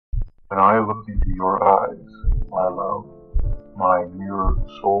When I look into your eyes, my love, my mirror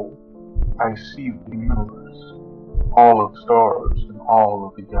soul, I see the universe, all of stars and all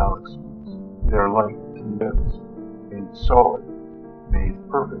of the galaxies, their light condensed, made solid, made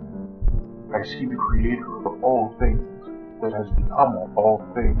perfect. I see the creator of all things that has become of all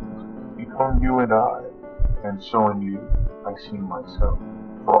things, become you and so in you I see myself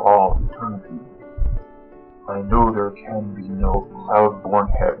for all eternity. I know there can be no cloud-borne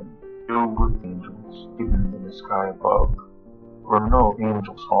heaven filled with angels hidden in the sky above, for no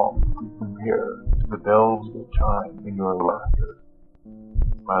angel song could compare to the bells that chime in your laughter.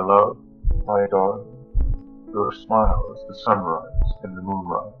 My love, my darling, your smile is the sunrise and the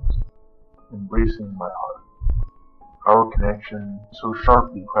moonrise, embracing my heart. Our connection so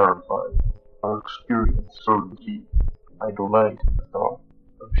sharply clarified, our experience so deep, I delight in the thought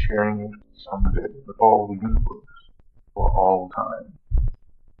of sharing it someday with all the universe for all time.